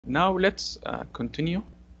Now let's continue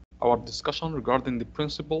our discussion regarding the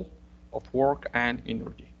principle of work and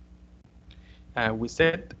energy. We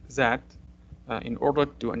said that in order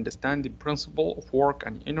to understand the principle of work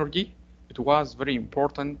and energy, it was very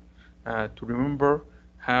important to remember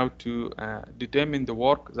how to determine the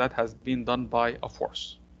work that has been done by a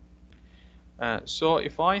force. So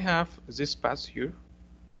if I have this path here,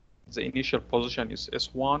 the initial position is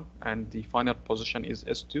S1 and the final position is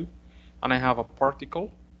S2, and I have a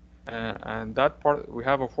particle, and that part we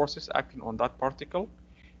have a forces acting on that particle,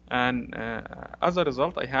 and as a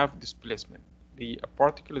result I have displacement. The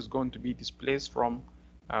particle is going to be displaced from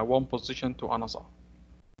one position to another.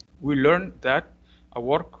 We learned that a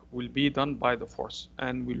work will be done by the force,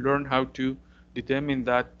 and we learn how to determine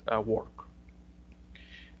that work.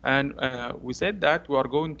 And we said that we are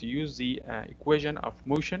going to use the equation of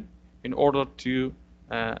motion in order to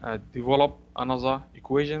develop another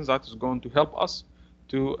equation that is going to help us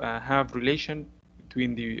to have relation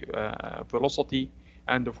between the velocity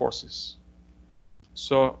and the forces.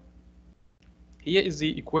 So here is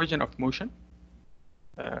the equation of motion.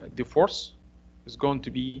 The force is going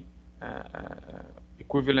to be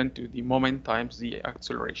equivalent to the moment times the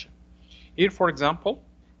acceleration. Here, for example,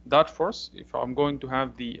 that force, if I'm going to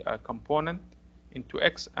have the component into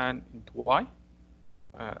x and into y,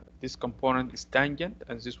 this component is tangent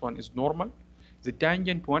and this one is normal. The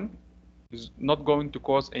tangent one is not going to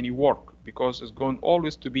cause any work because it's going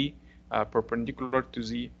always to be perpendicular to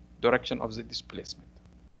the direction of the displacement.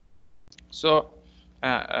 So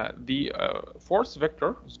the force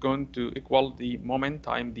vector is going to equal the moment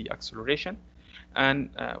times the acceleration. And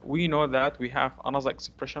we know that we have another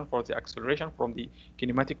expression for the acceleration from the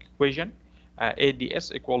kinematic equation,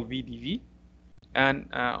 AdS equal VdV. And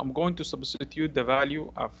I'm going to substitute the value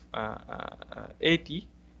of AT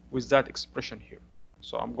with that expression here.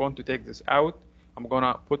 So I'm going to take this out. I'm going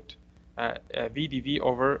to put VdV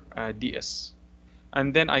over ds.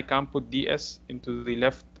 And then I can put ds into the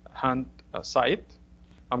left hand side.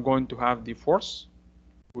 I'm going to have the force,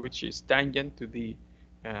 which is tangent to the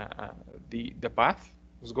path,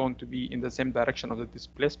 is going to be in the same direction of the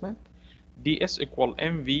displacement. ds equal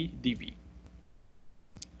mv dv.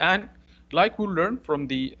 And like we learned from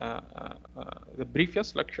the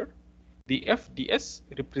previous lecture, the fds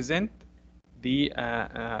represent the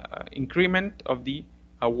increment of the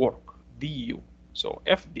work, du. So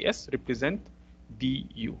fds represent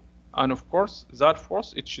du. And of course, that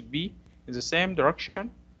force, it should be in the same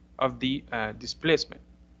direction of the displacement.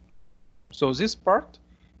 So this part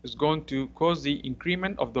is going to cause the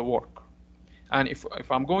increment of the work. And if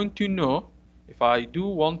I'm going to know, if I do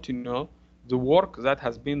want to know the work that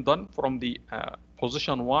has been done from the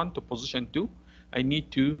position 1 to position 2, I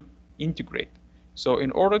need to integrate. So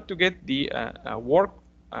in order to get the work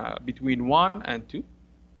between 1 and 2,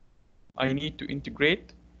 I need to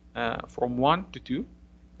integrate from 1 to 2.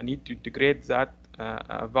 I need to integrate that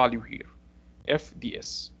value here,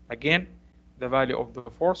 fds. Again, the value of the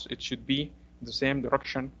force, it should be the same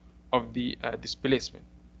direction of the displacement.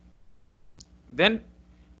 Then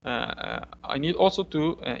I need also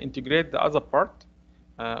to integrate the other part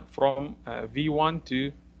from V1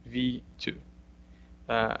 to V2.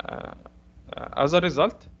 As a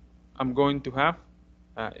result, I'm going to have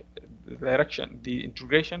the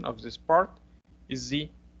integration of this part is the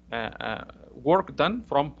work done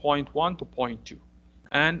from point 1 to point 2.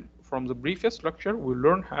 And from the previous lecture, we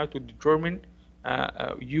learned how to determine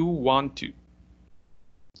U12.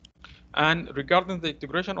 And regarding the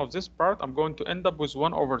integration of this part, I'm going to end up with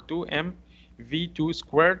 1 over 2 m v2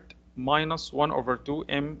 squared minus 1 over 2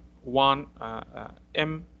 m1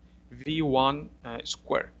 m v1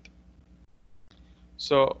 squared.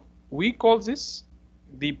 So we call this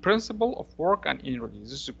the principle of work and energy.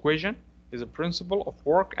 This equation is a principle of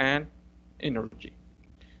work and energy.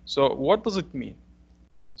 So what does it mean?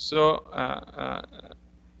 So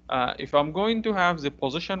if I'm going to have the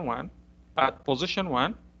position 1, at position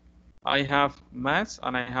 1, I have mass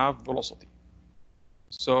and I have velocity.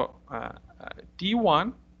 So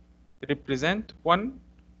T1 represent 1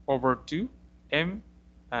 over 2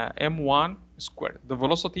 m1 squared, the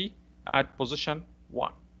velocity at position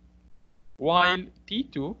 1. While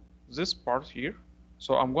T2, this part here,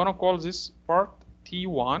 so I'm going to call this part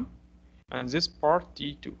T1 and this part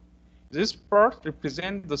T2. This part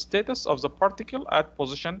represents the status of the particle at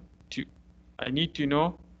position 2. I need to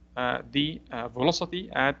know the velocity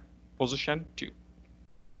at position 2.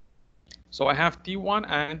 So I have T1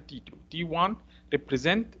 and T2. T1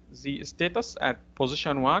 represent the status at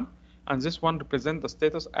position 1, and this one represents the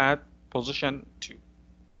status at position 2.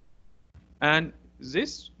 And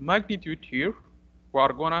this magnitude here we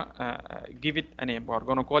are gonna give it a name. We are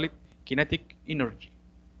gonna call it kinetic energy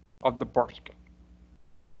of the particle.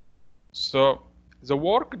 So the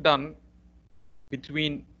work done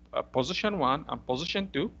between position 1 and position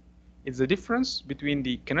 2 is the difference between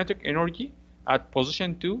the kinetic energy at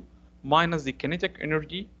position 2 minus the kinetic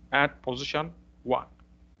energy at position 1.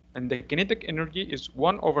 And the kinetic energy is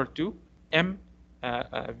 1 over 2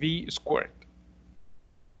 mv squared.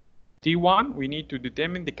 T1, we need to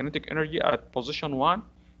determine the kinetic energy at position 1,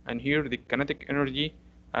 and here the kinetic energy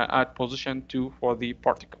at position 2 for the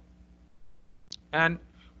particle. And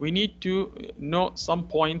we need to know some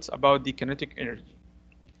points about the kinetic energy.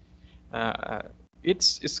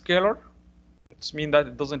 It's scalar. It means that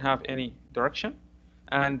it doesn't have any direction,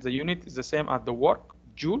 and the unit is the same as the work,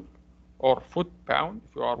 joule or foot-pound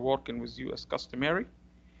if you are working with US customary,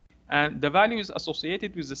 and the value is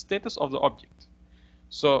associated with the status of the object.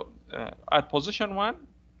 So at position 1,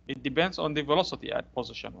 it depends on the velocity at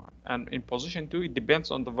position 1, and in position 2, it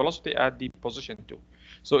depends on the velocity at the position 2.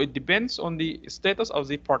 So it depends on the status of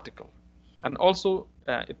the particle, and also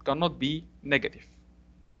it cannot be negative.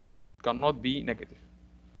 It cannot be negative.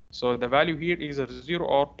 So the value here is a 0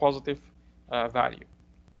 or positive value.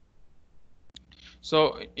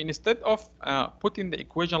 So instead of putting the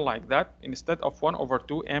equation like that, instead of 1 over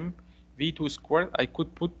 2 m v2 squared, I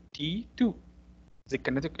could put T2, the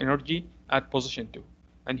kinetic energy at position 2.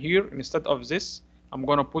 And here, instead of this, I'm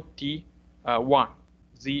going to put T1,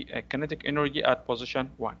 the kinetic energy at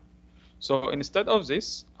position 1. So instead of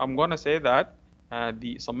this, I'm going to say that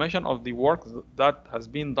the summation of the work that has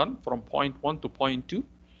been done from point 1 to point 2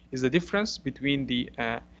 is the difference between the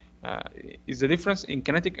difference in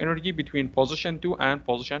kinetic energy between position 2 and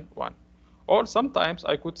position 1. Or sometimes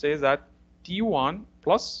I could say that T1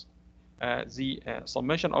 plus the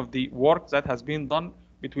summation of the work that has been done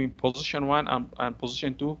between position 1 and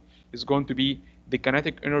position 2 is going to be the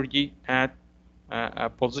kinetic energy at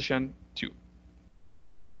position 2.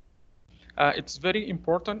 It's very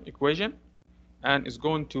important equation, and it's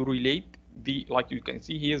going to relate the, like you can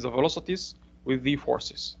see here, the velocities with the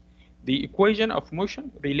forces. The equation of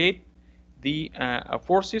motion relate the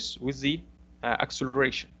forces with the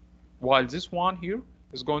acceleration, while this one here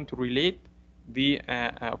is going to relate the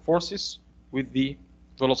forces with the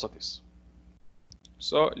velocities.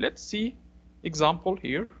 So let's see example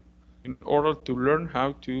here in order to learn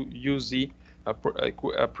how to use the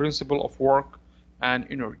principle of work and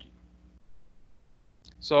energy.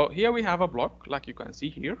 So here we have a block, like you can see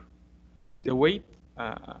here. The weight,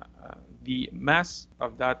 the mass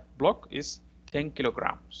of that block is 10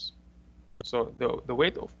 kilograms. So the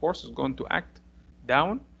weight, of course, is going to act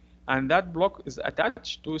down, and that block is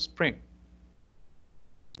attached to a spring.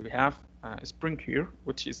 We have a spring here,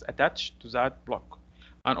 which is attached to that block.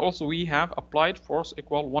 And also we have applied force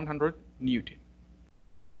equal 100 Newton.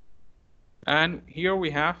 And here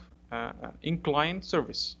we have inclined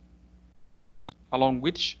surface along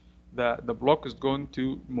which the block is going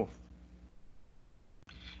to move.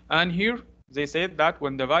 And here they said that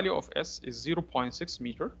when the value of S is 0.6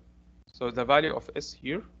 meter, so the value of S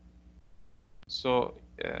here, so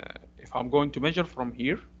if I'm going to measure from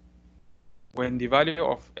here, when the value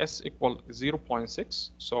of S equal 0.6,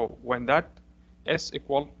 so when that S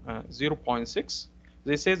equal 0.6,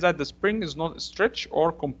 they say that the spring is not stretched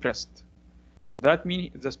or compressed. That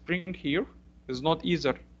means the spring here is not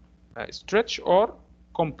either stretched or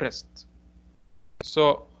compressed.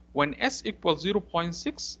 So when S equals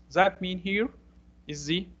 0.6, that means here is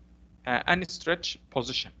the unstretched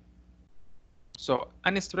position. So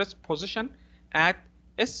unstretched position at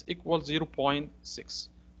S equals 0.6.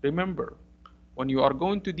 Remember, when you are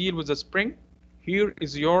going to deal with the spring, here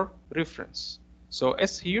is your reference. So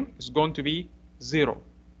S here is going to be 0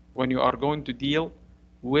 when you are going to deal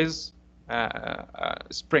with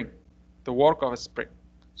spring, the work of a spring.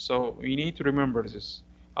 So we need to remember this.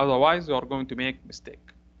 Otherwise, you are going to make mistake.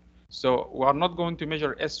 So we are not going to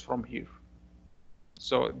measure S from here.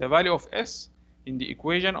 So the value of S in the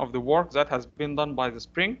equation of the work that has been done by the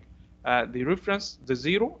spring, the reference, the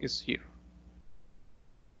 0 is here.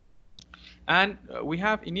 And we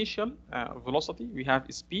have initial velocity, we have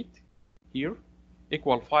speed here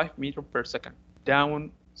equal 5 meters per second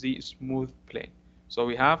down the smooth plane. So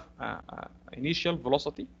we have initial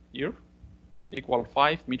velocity here equal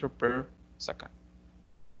 5 meters per second.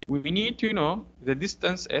 We need to know the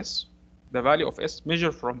distance S, the value of S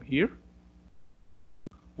measured from here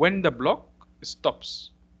when the block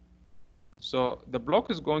stops. So the block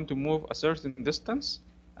is going to move a certain distance,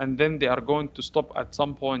 and then they are going to stop at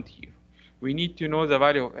some point here. We need to know the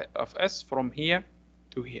value of S from here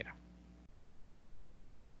to here.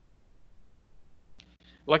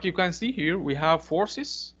 Like you can see here, we have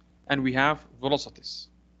forces and we have velocities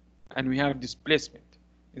and we have displacement.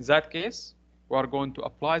 In that case, we are going to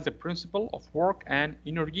apply the principle of work and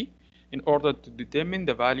energy in order to determine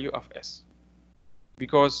the value of S.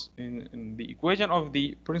 Because in the equation of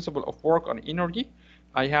the principle of work and energy,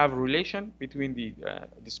 I have a relation between the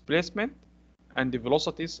displacement and the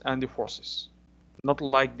velocities and the forces, not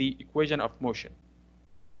like the equation of motion.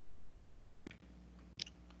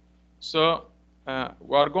 So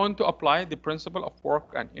we are going to apply the principle of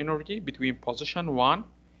work and energy between position 1.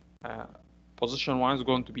 Position 1 is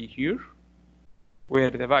going to be here, where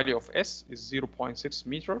the value of S is 0.6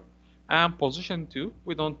 meter, and position 2,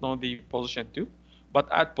 we don't know the position 2, but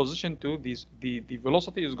at position 2, the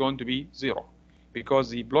velocity is going to be 0, because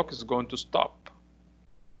the block is going to stop.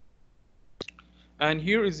 And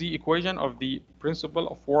here is the equation of the principle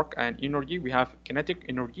of work and energy. We have kinetic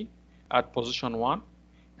energy at position 1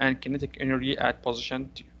 and kinetic energy at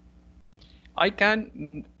position 2. I can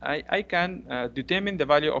determine the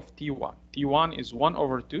value of T1. T1 is 1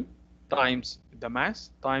 over 2 times the mass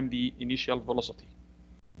times the initial velocity.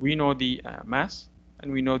 We know the mass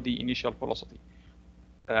and we know the initial velocity.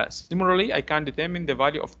 Similarly, I can determine the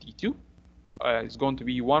value of T2 is going to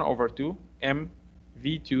be 1 over 2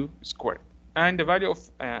 mv2 squared. And the value of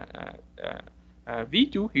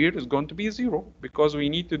V2 here is going to be 0, because we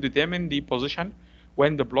need to determine the position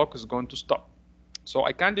when the block is going to stop. So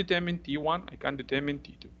I can determine T1, I can determine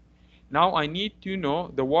T2. Now I need to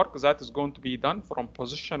know the work that is going to be done from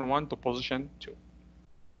position 1 to position 2.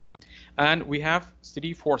 And we have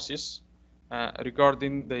 3 forces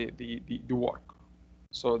regarding the work.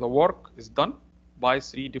 So the work is done by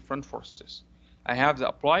 3 different forces. I have the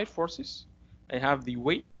applied forces, I have the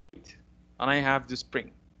weight, and I have the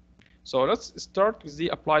spring. So let's start with the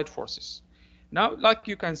applied forces. Now, like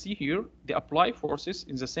you can see here, the applied forces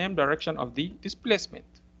in the same direction of the displacement.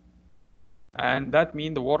 And that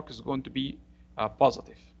means the work is going to be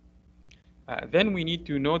positive. Then we need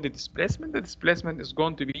to know the displacement. The displacement is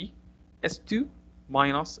going to be S2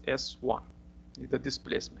 minus S1, the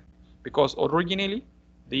displacement. Because originally,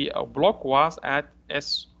 the block was at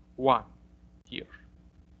S1 here.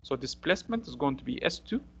 So displacement is going to be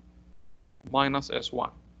S2 minus S1.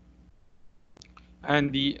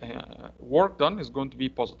 And the work done is going to be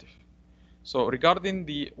positive. So regarding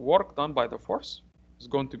the work done by the force, is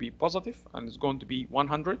going to be positive, and it's going to be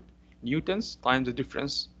 100 newtons times the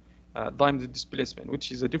difference, times the displacement,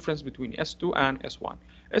 which is the difference between S2 and S1.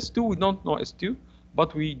 S2, we don't know S2,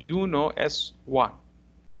 but we do know S1.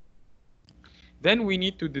 Then we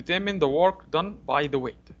need to determine the work done by the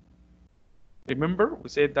weight. Remember, we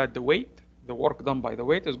said that the weight, the work done by the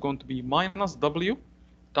weight, is going to be minus W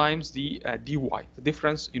times the dy, the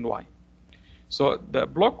difference in y. So the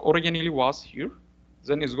block originally was here,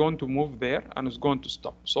 then it's going to move there and it's going to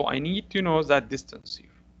stop. So I need to know that distance here.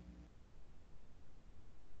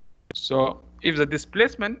 So if the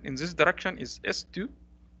displacement in this direction is S2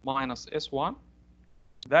 minus S1,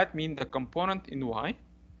 that means the component in y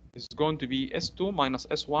is going to be S2 minus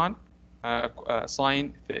S1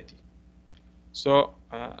 sine 30. So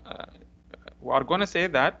we are going to say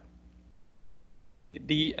that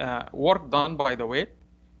the work done by the weight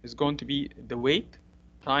is going to be the weight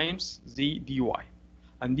times the dy.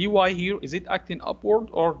 And dy here, is it acting upward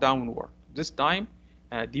or downward? This time,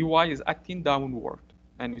 dy is acting downward.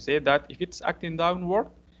 And we say that if it's acting downward,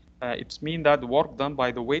 it means that the work done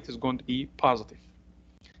by the weight is going to be positive.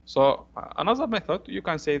 So another method, you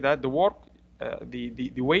can say that the work,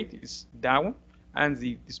 the weight is down and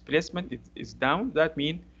the displacement is down. That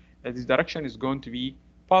means this direction is going to be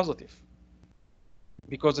positive,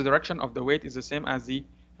 because the direction of the weight is the same as the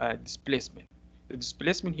displacement. The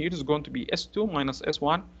displacement here is going to be S2 minus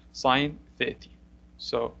S1 sine 30.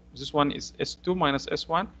 So this one is S2 minus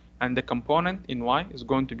S1, and the component in y is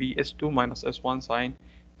going to be S2 minus S1 sine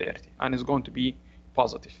 30, and it's going to be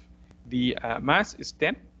positive. The mass is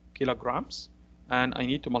 10 kilograms, and I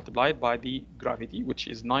need to multiply it by the gravity, which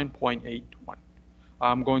is 9.81.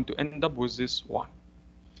 I'm going to end up with this one.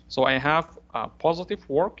 So I have positive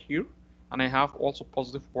work here, and I have also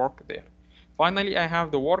positive work there. Finally, I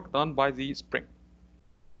have the work done by the spring.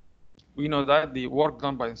 We know that the work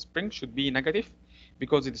done by the spring should be negative,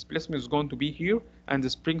 because the displacement is going to be here, and the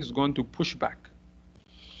spring is going to push back.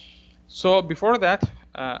 So before that,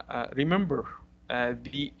 remember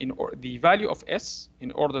the value of S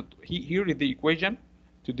in order to, here is the equation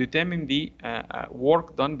to determine the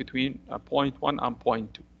work done between point 1 and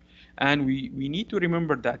point 2. And we need to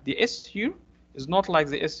remember that the S here is not like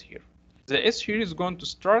the S here. The S here is going to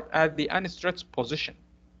start at the unstretched position.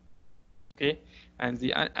 Okay, and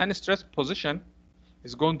the unstretched position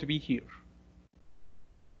is going to be here.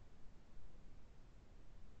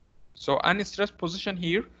 So unstressed position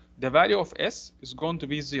here, the value of S is going to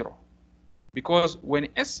be 0. Because when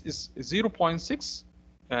S is 0.6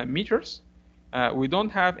 meters, we don't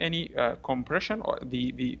have any compression, or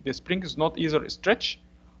the spring is not either stretched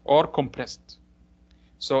or compressed.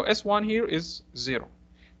 So S1 here is 0.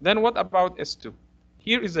 Then what about S2?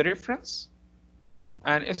 Here is a reference,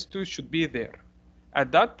 and S2 should be there.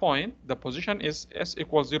 At that point, the position is S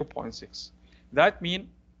equals 0.6. That means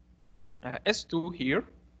S2 here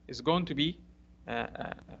is going to be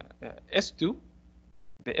S2,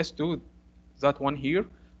 the S2, that one here,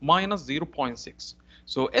 minus 0.6.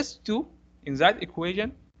 So S2 in that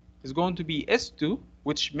equation is going to be S2,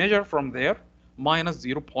 which measure from there, minus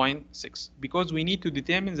 0.6, because we need to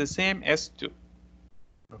determine the same S2.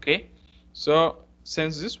 Okay, so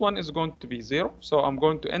since this one is going to be 0, so I'm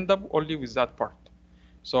going to end up only with that part.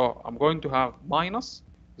 So I'm going to have minus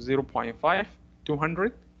 0.5,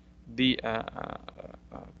 200, the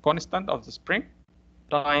constant of the spring,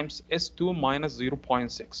 times S2 minus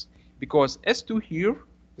 0.6, because S2 here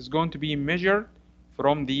is going to be measured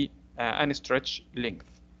from the unstretched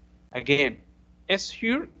length. Again, S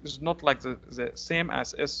here is not like the same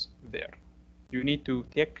as S there. You need to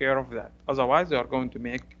take care of that. Otherwise, you are going to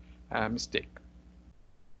make a mistake.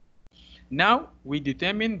 Now, we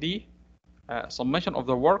determine the summation of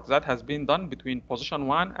the work that has been done between position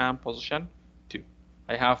 1 and position 2.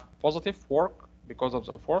 I have positive work because of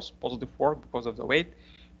the force, positive work because of the weight,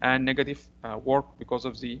 and negative work because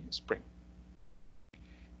of the spring.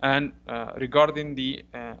 And regarding the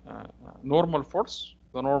normal force,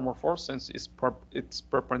 the normal force, since it's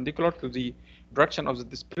perpendicular to the direction of the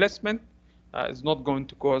displacement, is not going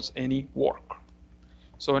to cause any work.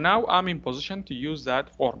 So now I'm in position to use that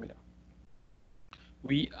formula.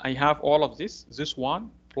 I have all of this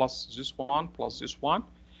one plus this one plus this one,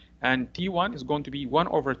 and T1 is going to be 1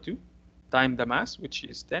 over 2 times the mass, which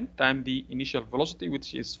is 10, times the initial velocity,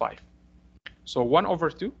 which is 5. So 1 over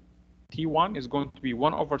 2, T1 is going to be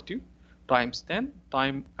 1 over 2 times 10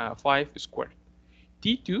 times 5 squared.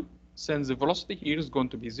 T2, since the velocity here is going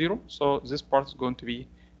to be 0, so this part is going to be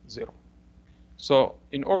 0. So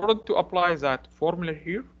in order to apply that formula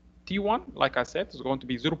here, T1, like I said, is going to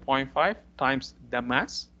be 0.5 times the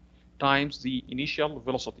mass times the initial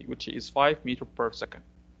velocity, which is 5 meters per second.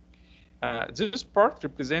 This part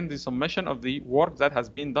represents the summation of the work that has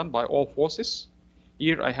been done by all forces.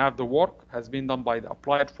 Here I have the work has been done by the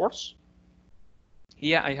applied force.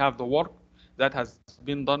 Here I have the work that has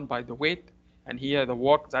been done by the weight, and here the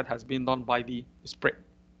work that has been done by the spring.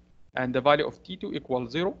 And the value of T2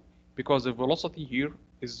 equals 0, because the velocity here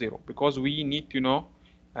is 0, because we need to know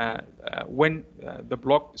when the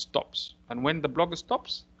block stops. And when the block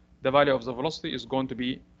stops, the value of the velocity is going to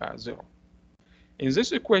be 0. In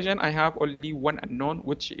this equation, I have only one unknown,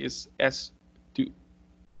 which is S2.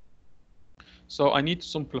 So I need to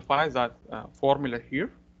simplify that formula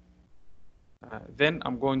here. Then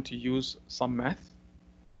I'm going to use some math.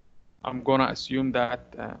 I'm going to assume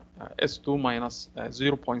that S2 minus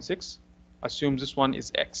 0.6, assume this one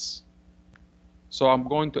is X. So I'm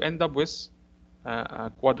going to end up with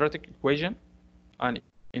a quadratic equation. And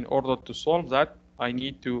in order to solve that, I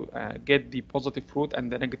need to get the positive root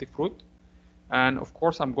and the negative root. And of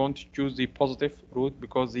course, I'm going to choose the positive root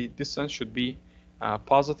because the distance should be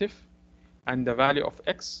positive. And the value of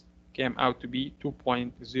X came out to be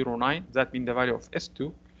 2.09. That means the value of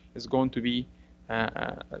S2 is going to be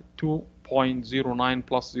 2.09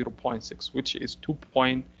 plus 0.6, which is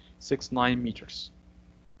 2.69 meters.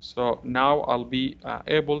 So now I'll be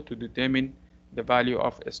able to determine the value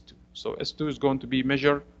of S2. So S2 is going to be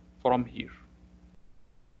measured from here.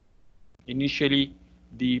 Initially,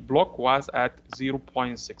 the block was at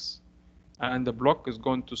 0.6, and the block is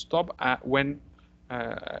going to stop at when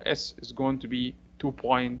S is going to be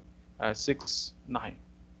 2.69.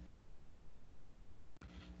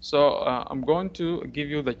 So I'm going to give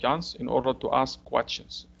you the chance in order to ask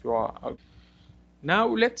questions. If you are now,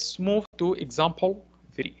 let's move to example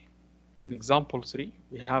 3. Example 3,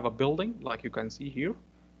 we have a building, like you can see here.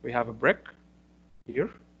 We have a brick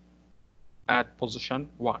here at position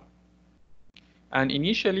 1. And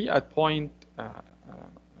initially at point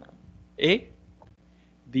A,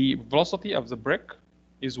 the velocity of the brick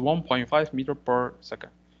is 1.5 meters per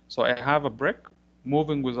second. So I have a brick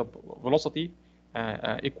moving with a velocity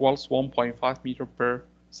equals 1.5 meters per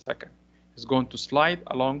second. It's going to slide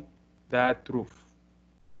along that roof.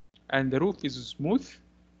 And the roof is smooth.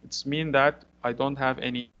 It means that I don't have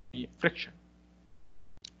any friction.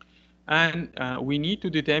 And we need to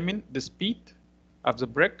determine the speed of the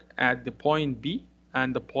brick at the point B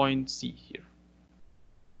and the point C here.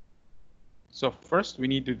 So first we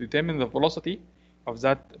need to determine the velocity of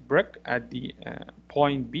that brick at the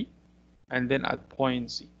point B and then at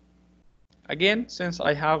point C. Again, since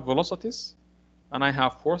I have velocities and I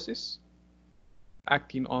have forces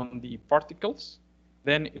acting on the particles,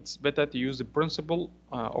 then it's better to use the principle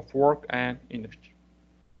of work and energy.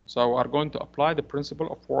 So we are going to apply the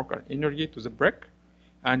principle of work and energy to the brick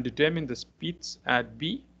and determine the speeds at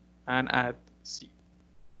B and at C.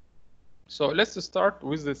 So let's start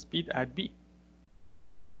with the speed at B.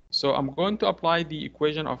 So I'm going to apply the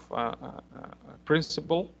equation of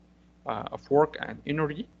principle of work and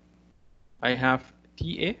energy. I have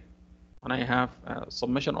TA, and I have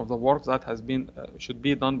summation of the work that has been should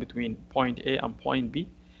be done between point A and point B,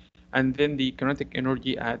 and then the kinetic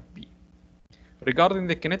energy at B. Regarding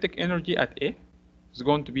the kinetic energy at A, it's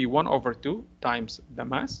going to be 1/2 times the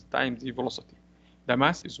mass times the velocity. The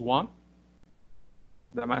mass is 1.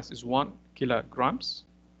 The mass is 1 kilograms,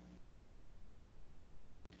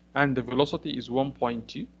 and the velocity is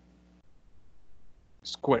 1.2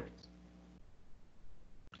 squared.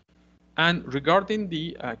 And regarding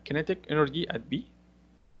the kinetic energy at B,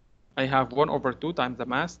 I have 1/2 times the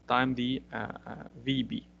mass times the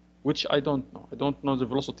VB, which I don't know. I don't know the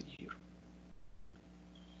velocity here.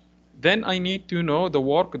 Then I need to know the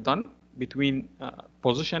work done between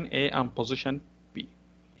position A and position B.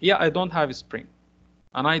 Here I don't have a spring,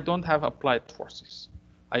 and I don't have applied forces.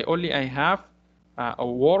 I have a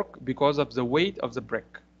work because of the weight of the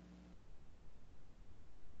brick.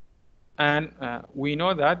 And we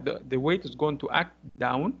know that the weight is going to act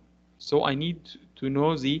down, so I need to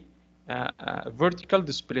know the vertical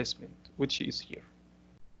displacement, which is here.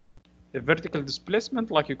 The vertical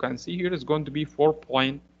displacement, like you can see here, is going to be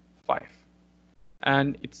 4.5,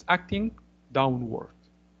 and it's acting downward.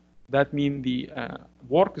 That means the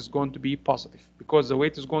work is going to be positive because the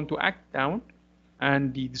weight is going to act down,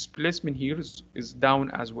 and the displacement here is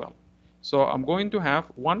down as well. So I'm going to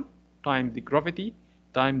have 1 times the gravity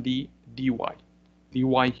times the dy.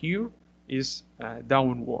 dy here is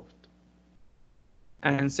downward.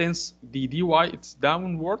 And since the dy it's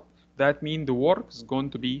downward, that means the work is going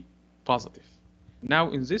to be positive. Now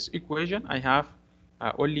in this equation, I have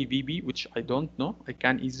only VB, which I don't know. I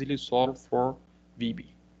can easily solve for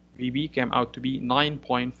VB. VB came out to be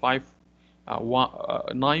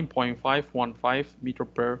 9.515 meter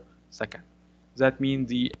per second. That means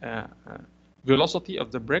the velocity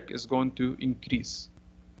of the brick is going to increase.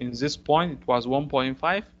 In this point, it was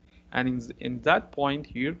 1.5, and in that point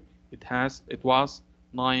here, it was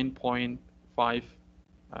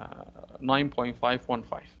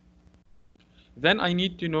 9.515. Then I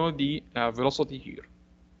need to know the velocity here.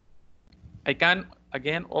 I can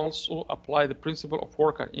again also apply the principle of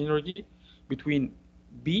work and energy between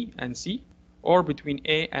B and C, or between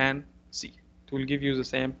A and C. It will give you the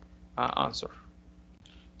same answer.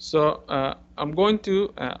 So I'm going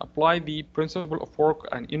to apply the principle of work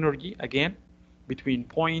and energy again between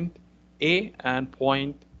point A and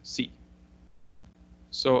point C.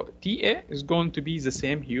 So TA is going to be the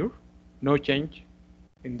same here, no change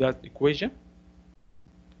in that equation.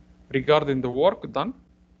 Regarding the work done,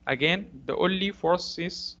 again, the only force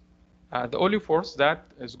that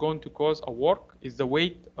is going to cause a work is the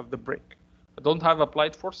weight of the brick. I don't have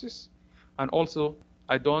applied forces, and also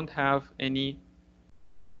I don't have any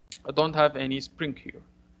spring here.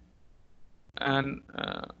 And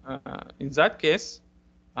in that case,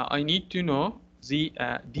 I need to know the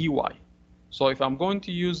dy. So if I'm going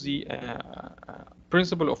to use the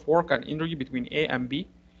principle of work and energy between A and B,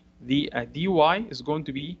 the dy is going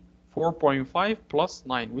to be 4.5 plus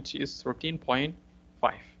 9, which is 13.5.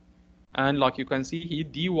 And like you can see here,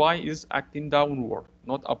 dy is acting downward,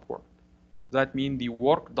 not upward. That means the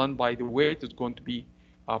work done by the weight is going to be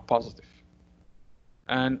positive.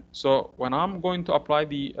 And so when I'm going to apply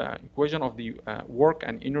the equation of the work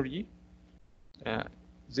and energy,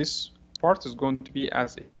 this part is going to be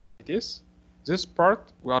as it is. This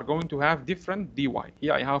part, we are going to have different dy.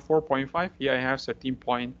 Here I have 4.5, here I have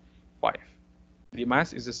 13.5. The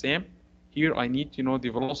mass is the same. Here I need to know the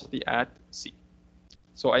velocity at C.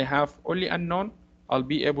 So I have only unknown. I'll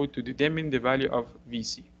be able to determine the value of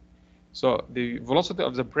Vc. So the velocity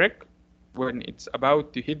of the brick when it's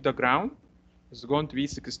about to hit the ground is going to be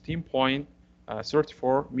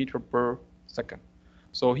 16.34 meter per second.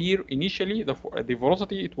 So here initially the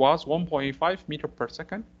velocity it was 1.5 meter per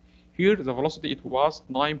second. Here the velocity it was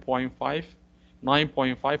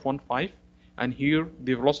 9.515, and here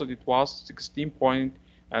the velocity it was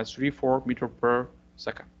 16.34 meter per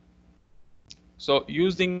second. So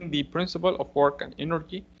using the principle of work and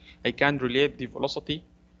energy, I can relate the velocity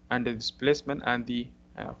and the displacement and the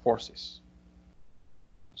forces.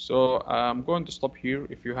 So I'm going to stop here.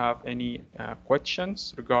 If you have any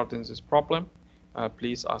questions regarding this problem,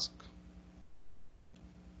 please ask.